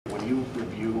you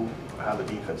review how the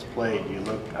defense played, do you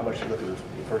look, how much do you look at the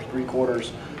first three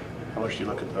quarters? How much do you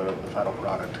look at the final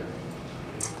product?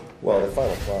 Well, the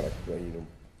final product,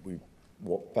 we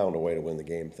found a way to win the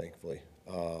game, thankfully.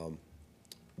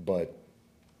 But,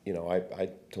 I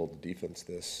told the defense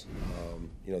this.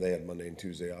 They had Monday and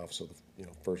Tuesday off, so the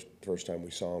first time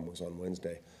we saw them was on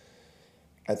Wednesday.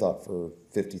 I thought for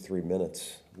 53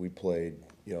 minutes we played,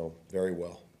 very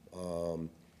well.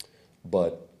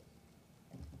 But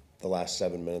the last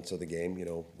 7 minutes of the game,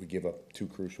 we give up 2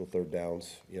 crucial third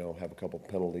downs, have a couple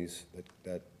penalties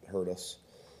that hurt us.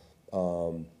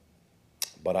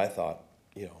 But I thought,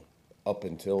 up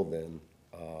until then,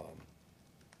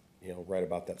 right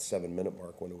about that 7-minute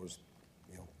mark when it was,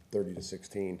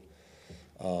 30-16,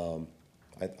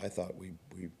 I thought we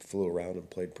flew around and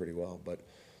played pretty well. But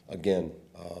again,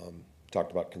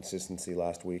 talked about consistency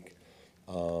last week.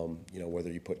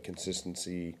 Whether you put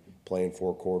consistency, playing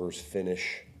 4 quarters,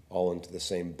 finish, all into the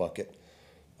same bucket.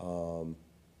 We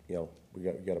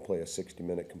got to play a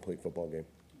 60-minute complete football game.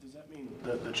 Does that mean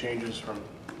the changes from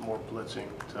more blitzing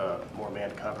to more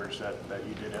man coverage that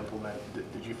you did implement,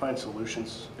 did you find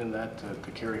solutions in that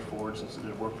to carry forward since it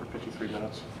did work for 53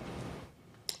 minutes?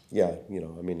 Yeah,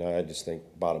 I just think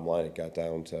bottom line it got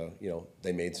down to,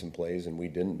 they made some plays and we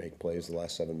didn't make plays the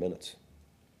last 7 minutes.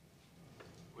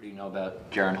 What do you know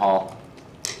about Jaron Hall?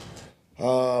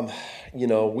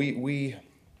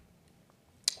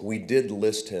 We did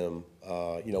list him.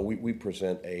 We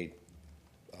present a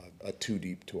 2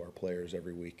 deep to our players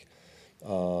every week.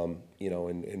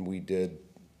 And we did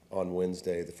on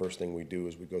Wednesday. The first thing we do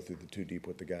is we go through the 2 deep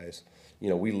with the guys.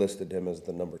 We listed him as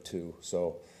the number 2.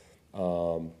 So,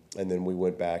 and then we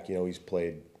went back. He's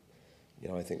played.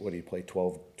 I think he played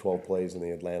 12 plays in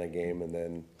the Atlanta game, and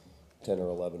then 10 or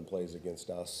 11 plays against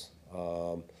us.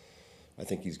 I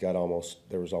think he's got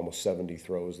there was almost 70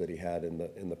 throws that he had in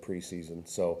the preseason.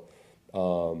 So,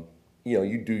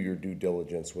 you do your due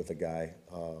diligence with a guy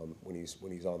when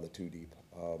he's on the 2 deep,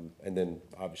 and then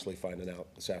obviously finding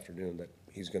out this afternoon that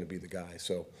he's going to be the guy.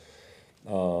 So,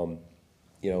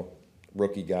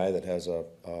 rookie guy that has a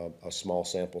small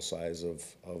sample size of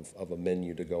a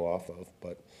menu to go off of,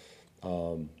 but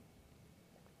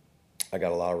I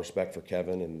got a lot of respect for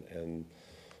Kevin and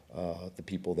the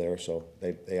people there, so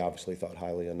they obviously thought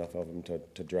highly enough of him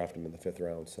to draft him in the 5th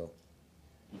round. So,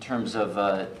 in terms of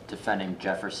defending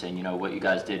Jefferson, what you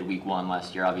guys did week 1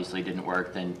 last year obviously didn't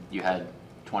work. Then you had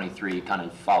 23 kind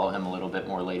of follow him a little bit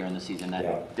more later in the season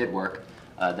that did work.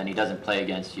 Then he doesn't play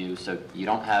against you, so you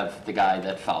don't have the guy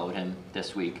that followed him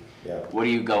this week. Yeah. What do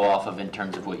you go off of in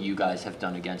terms of what you guys have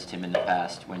done against him in the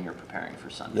past when you're preparing for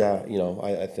Sunday? Yeah,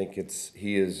 I think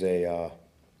he is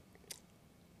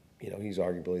he's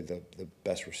arguably the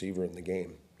best receiver in the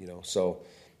game. So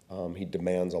he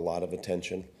demands a lot of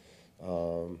attention.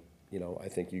 I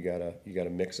think you gotta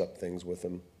mix up things with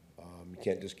him. You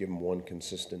can't just give him one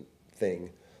consistent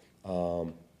thing.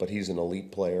 But he's an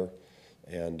elite player,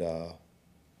 and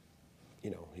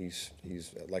he's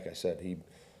like I said,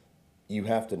 you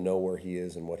have to know where he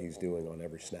is and what he's doing on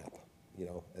every snap.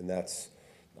 And that's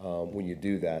when you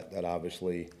do that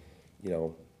obviously,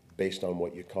 based on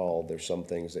what you call, there's some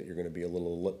things that you're going to be a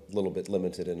little bit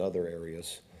limited in other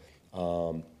areas.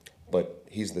 But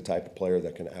he's the type of player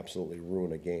that can absolutely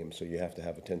ruin a game, so you have to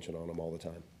have attention on him all the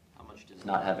time. How much does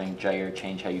not having Jair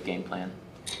change how you game plan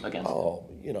against him? Oh,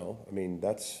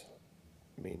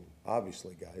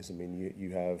 obviously, guys.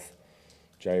 You have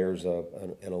Jair's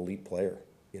an elite player,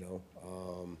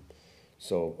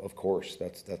 so of course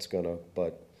that's gonna.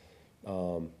 But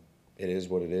it is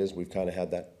what it is. We've kind of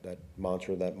had that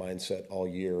mantra, that mindset all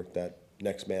year. That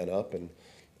next man up, and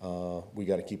we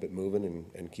got to keep it moving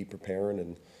and keep preparing.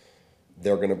 And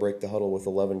they're going to break the huddle with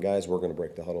 11 guys. We're going to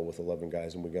break the huddle with 11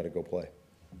 guys, and we got to go play.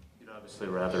 You'd obviously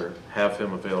rather have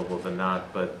him available than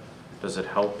not, but does it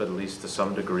help at least to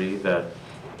some degree that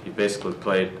you basically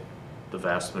played the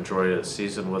vast majority of the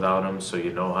season without him, so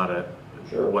you know how to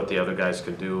what the other guys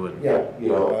can do? And yeah,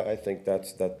 I think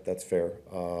that's fair.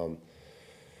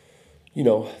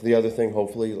 The other thing,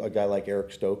 hopefully, a guy like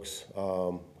Eric Stokes,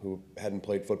 who hadn't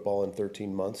played football in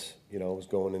 13 months, is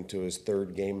going into his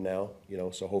 3rd game now,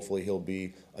 so hopefully he'll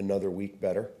be another week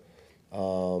better.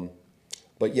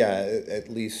 But yeah, at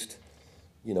least,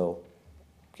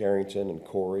 Carrington and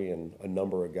Corey and a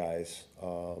number of guys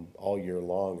all year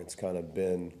long, it's kind of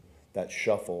been that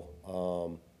shuffle,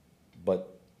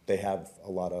 but they have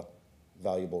a lot of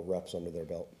valuable reps under their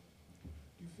belt. Do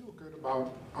you feel good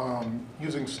about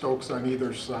using Stokes on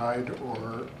either side,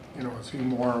 or is he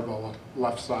more of a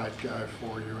left side guy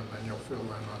for you, and then you'll fill in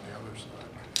on the other side?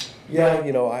 Yeah,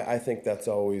 I think that's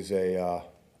always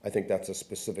I think that's a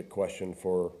specific question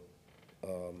for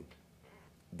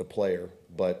the player,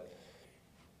 but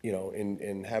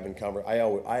in having I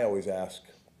always ask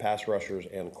pass rushers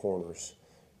and corners,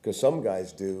 because some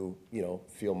guys do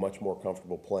feel much more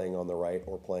comfortable playing on the right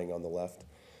or playing on the left.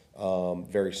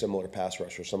 Very similar pass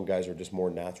rushers. Some guys are just more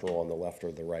natural on the left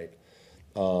or the right.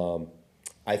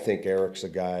 I think Eric's a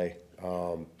guy.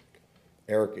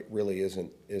 Eric really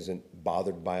isn't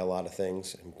bothered by a lot of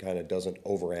things and kind of doesn't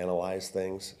overanalyze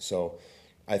things. So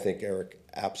I think Eric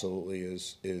absolutely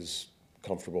is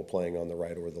comfortable playing on the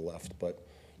right or the left. But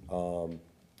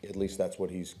at least that's what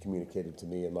he's communicated to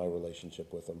me in my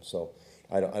relationship with him. So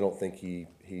I don't think he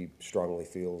strongly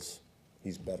feels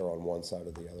he's better on one side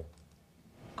or the other.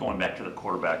 Going back to the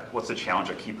quarterback, what's the challenge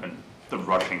of keeping the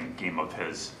rushing game of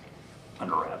his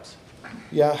under wraps?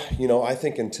 Yeah, I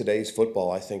think in today's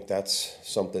football, I think that's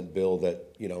something, Bill,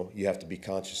 that you have to be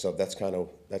conscious of. That's kind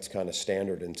of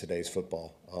standard in today's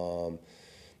football.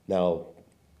 Now,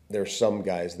 there's some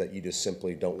guys that you just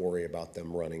simply don't worry about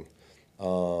them running,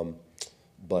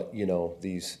 but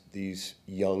these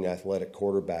young athletic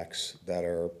quarterbacks that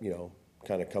are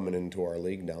kind of coming into our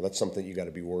league now, that's something you got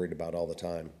to be worried about all the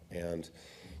time. And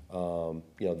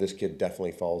this kid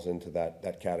definitely falls into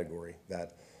that category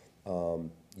that.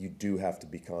 You do have to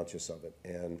be conscious of it.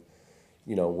 And,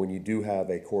 when you do have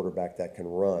a quarterback that can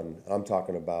run, I'm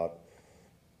talking about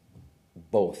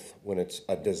both when it's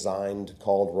a designed,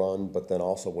 called run, but then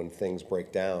also when things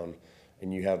break down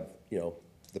and you have,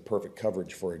 the perfect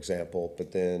coverage, for example,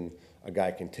 but then a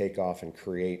guy can take off and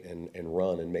create and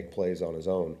run and make plays on his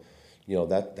own.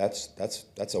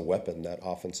 That's a weapon that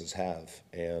offenses have.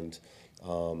 And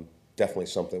definitely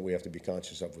something we have to be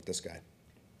conscious of with this guy.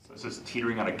 This is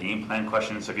teetering on a game plan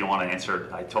question, so if you don't want to answer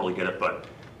it, I totally get it, but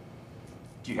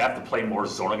do you have to play more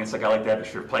zone against a guy like that?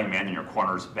 If you're playing man and your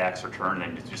corners' backs are turned,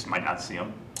 then you just might not see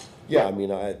him? Yeah, I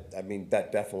mean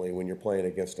that definitely, when you're playing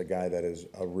against a guy that is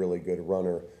a really good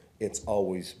runner, it's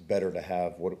always better to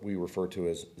have what we refer to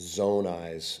as zone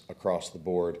eyes across the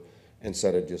board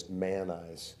instead of just man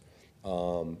eyes.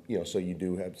 So you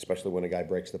do have, especially when a guy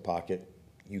breaks the pocket,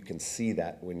 you can see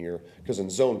that because in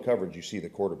zone coverage, you see the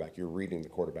quarterback, you're reading the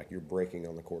quarterback, you're breaking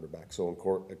on the quarterback. So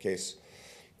in case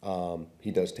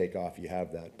he does take off, you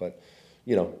have that. But,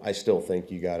 I still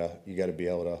think you gotta be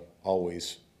able to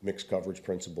always mix coverage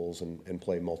principles and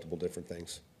play multiple different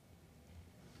things.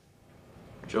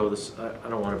 Joe, I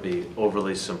don't want to be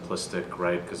overly simplistic,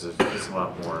 right? Because it's a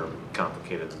lot more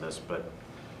complicated than this. But,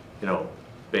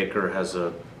 Baker has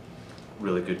a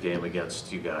really good game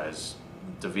against you guys.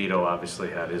 DeVito obviously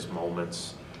had his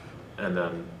moments, and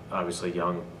then obviously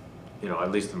Young,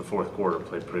 at least in the fourth quarter,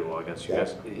 played pretty well against you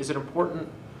guys. Is it important?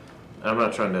 I'm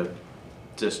not trying to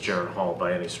diss Jaron Hall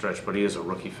by any stretch, but he is a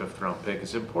rookie fifth-round pick.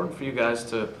 Is it important for you guys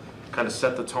to kind of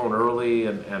set the tone early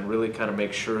and really kind of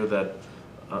make sure that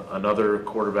another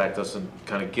quarterback doesn't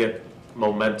kind of get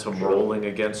momentum rolling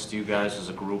against you guys as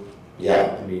a group?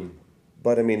 Yeah,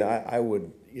 I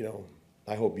would,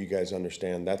 I hope you guys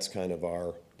understand that's kind of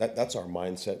that's our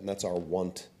mindset and that's our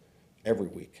want every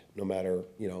week, no matter,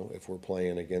 if we're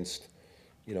playing against,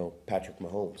 Patrick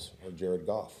Mahomes or Jared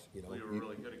Goff. You were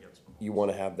really good against Mahomes. You want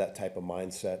to have that type of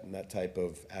mindset and that type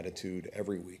of attitude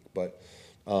every week. But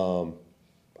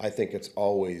I think it's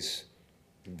always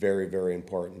very, very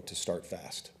important to start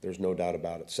fast. There's no doubt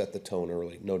about it. Set the tone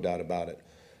early, no doubt about it.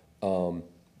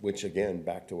 Which, again,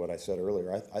 back to what I said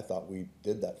earlier, I thought we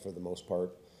did that for the most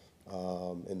part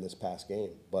in this past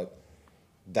game. But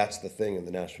that's the thing in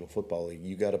the National Football League.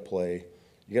 You got to play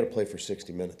for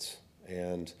 60 minutes,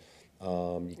 and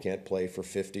you can't play for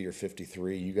 50 or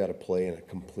 53. You got to play in a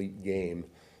complete game,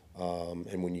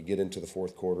 and when you get into the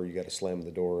fourth quarter, you got to slam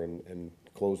the door and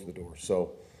close the door.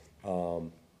 So,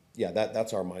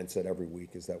 that's our mindset every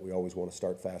week, is that we always want to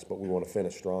start fast, but we want to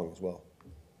finish strong as well.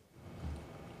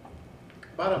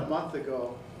 About a month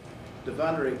ago,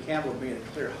 Devondre Campbell made it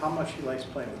clear how much he likes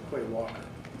playing with Quay Walker.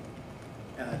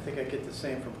 And I think I get the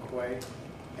same from Quay.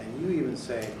 And you even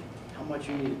say how much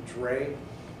you need Dre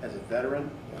as a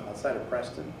veteran outside of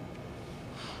Preston.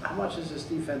 How much does this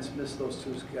defense miss those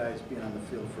two guys being on the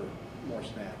field for more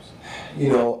snaps?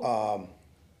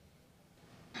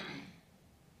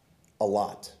 A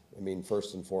lot.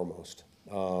 First and foremost.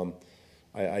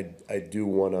 I do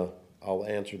want to, I'll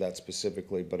answer that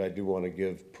specifically, but I do want to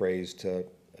give praise to,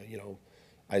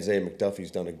 Isaiah McDuffie's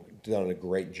done a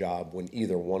great job when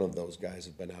either one of those guys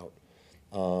have been out.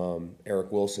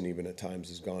 Eric Wilson even at times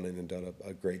has gone in and done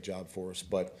a great job for us.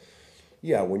 But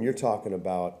yeah, when you're talking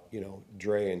about,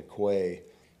 Dre and Quay,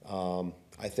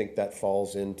 I think that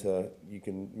falls into, you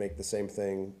can make the same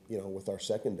thing, with our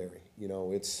secondary.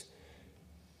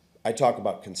 I talk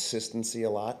about consistency a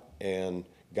lot, and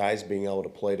guys being able to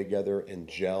play together and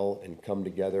gel and come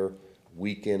together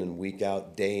week in and week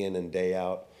out, day in and day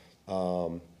out,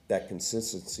 that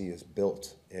consistency is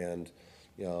built. And,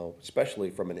 you know, especially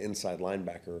from an inside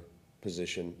linebacker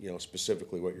position, you know,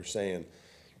 specifically what you're saying,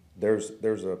 there's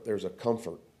a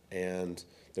comfort and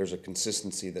there's a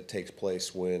consistency that takes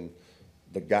place when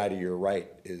the guy to your right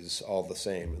is all the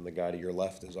same and the guy to your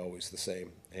left is always the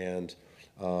same. And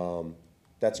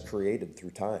that's created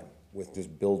through time with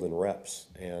just building reps.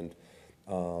 And,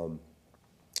 you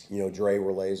know, Dre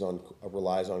relies on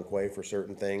Quay for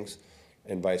certain things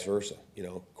and vice versa. You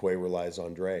know, Quay relies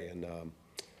on Dre. And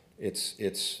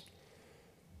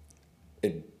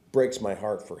it breaks my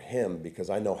heart for him because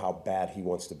I know how bad he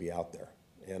wants to be out there.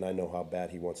 And I know how bad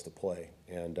he wants to play.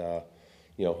 And,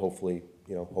 you know, hopefully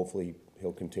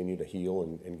he'll continue to heal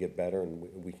and get better, and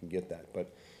we can get that.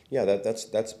 But yeah,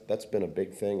 that's been a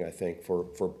big thing, I think,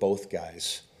 for both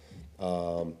guys,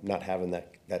 not having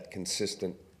that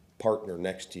consistent partner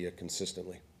next to you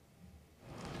consistently.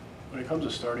 When it comes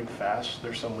to starting fast,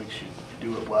 there's some weeks you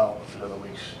do it well, and other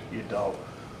weeks you don't.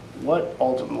 What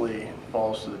ultimately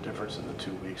falls to the difference in the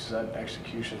 2 weeks? Is that an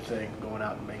execution thing, going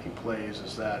out and making plays?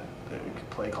 Is that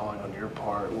play calling on your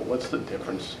part? What's the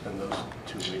difference in those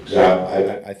 2 weeks?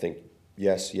 Yeah, I think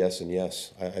yes, and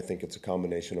yes. I think it's a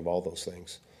combination of all those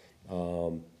things.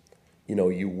 You know,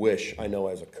 you wish, I know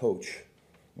as a coach,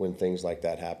 when things like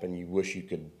that happen, you wish you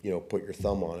could, you know, put your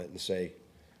thumb on it and say,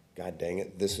 God dang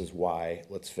it, this is why,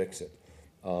 let's fix it.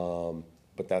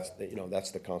 But that's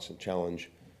the constant challenge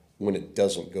when it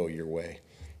doesn't go your way.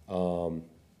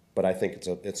 But I think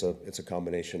it's a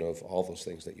combination of all those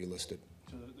things that you listed.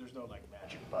 So there's no like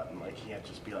magic button, like you can't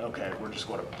just be like, okay, we're just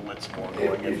going to blitz more.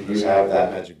 If you have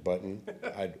that magic button,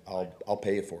 I'll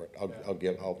pay you for it.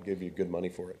 I'll give you good money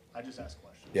for it. I just ask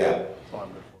questions. Yeah. That's all I'm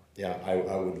good for. Yeah,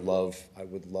 I would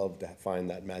love to find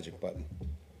that magic button.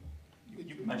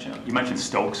 You mentioned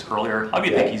Stokes earlier. How do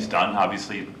you think he's done?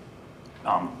 Obviously,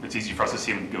 it's easy for us to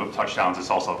see him give up touchdowns. It's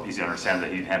also easy to understand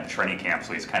that he had training camp,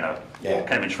 so he's kind of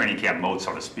in training camp mode,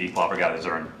 so to speak, while other guys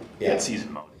are in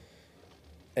mid-season mode.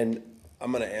 And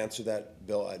I'm going to answer that,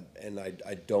 Bill, and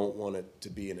I don't want it to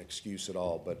be an excuse at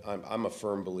all, but I'm a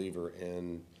firm believer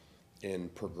in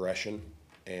progression,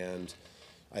 and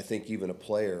I think even a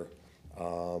player,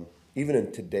 even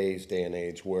in today's day and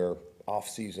age where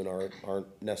off-season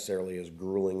aren't necessarily as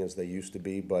grueling as they used to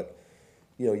be, but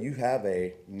you know, you have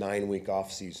a 9-week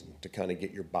off-season to kind of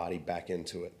get your body back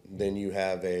into it. Then you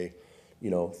have a,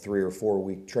 you know, 3 or 4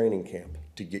 week training camp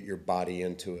to get your body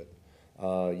into it.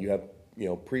 You have, you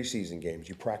know, preseason games.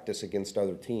 You practice against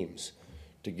other teams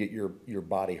to get your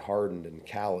body hardened and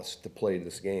calloused to play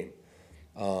this game.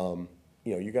 You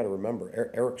know, you got to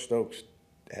remember, Eric Stokes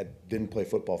didn't play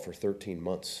football for 13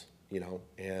 months, you know,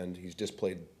 and he's just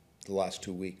played the last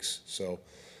 2 weeks. So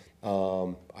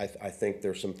I think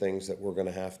there's some things that we're going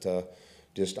to have to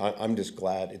I'm just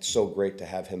glad. It's so great to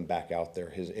have him back out there,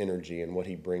 his energy and what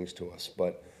he brings to us.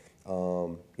 But,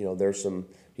 you know, there's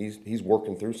he's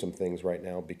working through some things right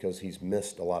now because he's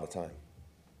missed a lot of time.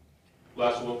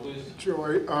 Last one, please.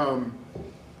 Joey,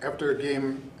 after the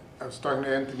game, I was talking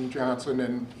to Anthony Johnson,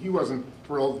 and he wasn't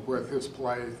thrilled with his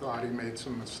play. He thought he made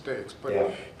some mistakes.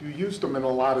 But you used him in a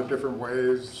lot of different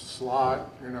ways,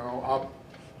 slot, you know, up,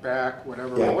 back,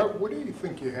 whatever. Yeah. What do you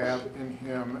think you have in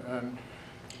him? And,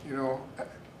 you know,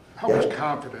 how much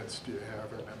confidence do you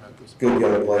have in him at this point? Good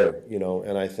young player, you know,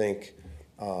 and I think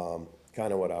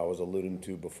kind of what I was alluding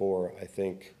to before, I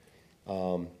think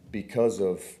because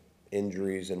of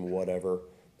injuries and whatever,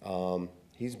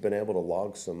 he's been able to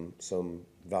log some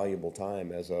valuable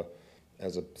time as a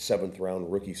 7th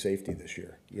round rookie safety this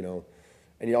year, you know.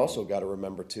 And you also got to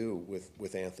remember too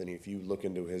with Anthony, if you look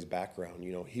into his background,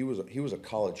 you know, he was a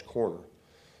college corner,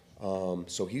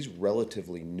 so he's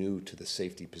relatively new to the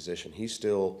safety position. He's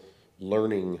still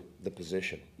learning the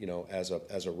position, you know, as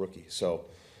a rookie. So,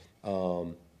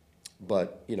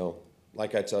 but you know,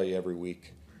 like I tell you every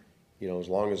week, you know, as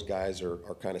long as guys are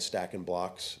kind of stacking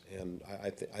blocks, and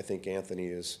I think Anthony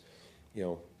is, you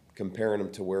know, comparing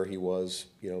him to where he was,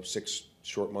 you know, 6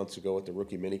 short months ago at the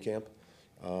rookie minicamp.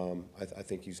 I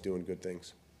think he's doing good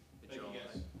things. Hey, Joe,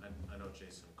 I know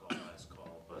Jason called last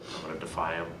call, but I'm going to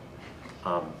defy him.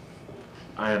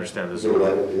 I understand this. He's going to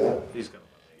let him do that? He's going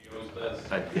He knows best.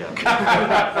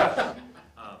 yeah.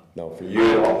 No, for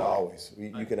you, always.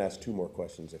 You can ask 2 more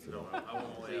questions if you want. I won't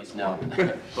only ask No.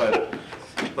 one. But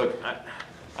look,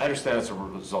 I understand it's a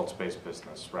results-based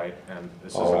business, right? And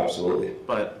this Oh, is absolutely.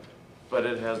 But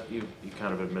it has. You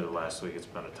kind of admitted last week it's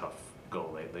been a tough go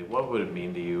lately. What would it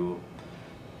mean to you?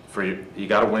 You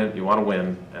got to win. You want to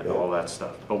win and all that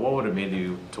stuff. But what would it mean to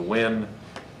you to win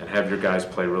and have your guys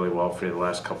play really well for you the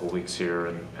last couple of weeks here,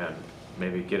 and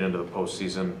maybe get into the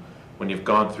postseason when you've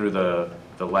gone through the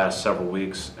last several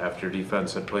weeks after your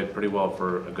defense had played pretty well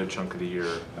for a good chunk of the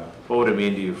year. What would it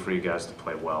mean to you for you guys to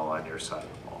play well on your side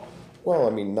of the ball? Well,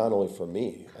 I mean, not only for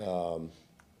me.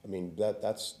 I mean,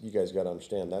 that's you guys got to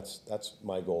understand. That's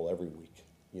my goal every week.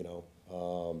 You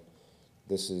know,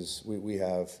 this is we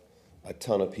have a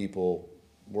ton of people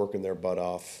working their butt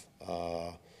off,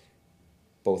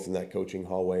 both in that coaching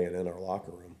hallway and in our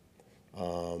locker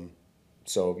room.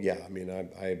 So yeah, I mean,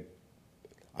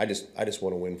 I just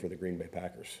want to win for the Green Bay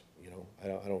Packers. You know,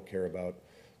 I don't care about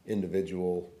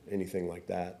individual anything like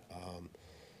that.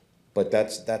 But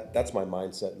that's my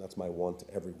mindset, and that's my want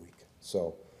every week.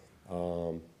 So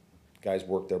guys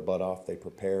work their butt off. They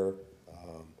prepare,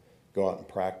 go out and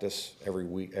practice every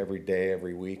week, every day,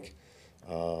 every week,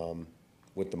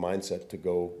 with the mindset to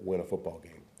go win a football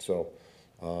game. So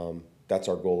that's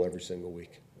our goal every single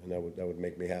week, and that would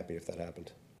make me happy if that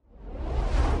happened.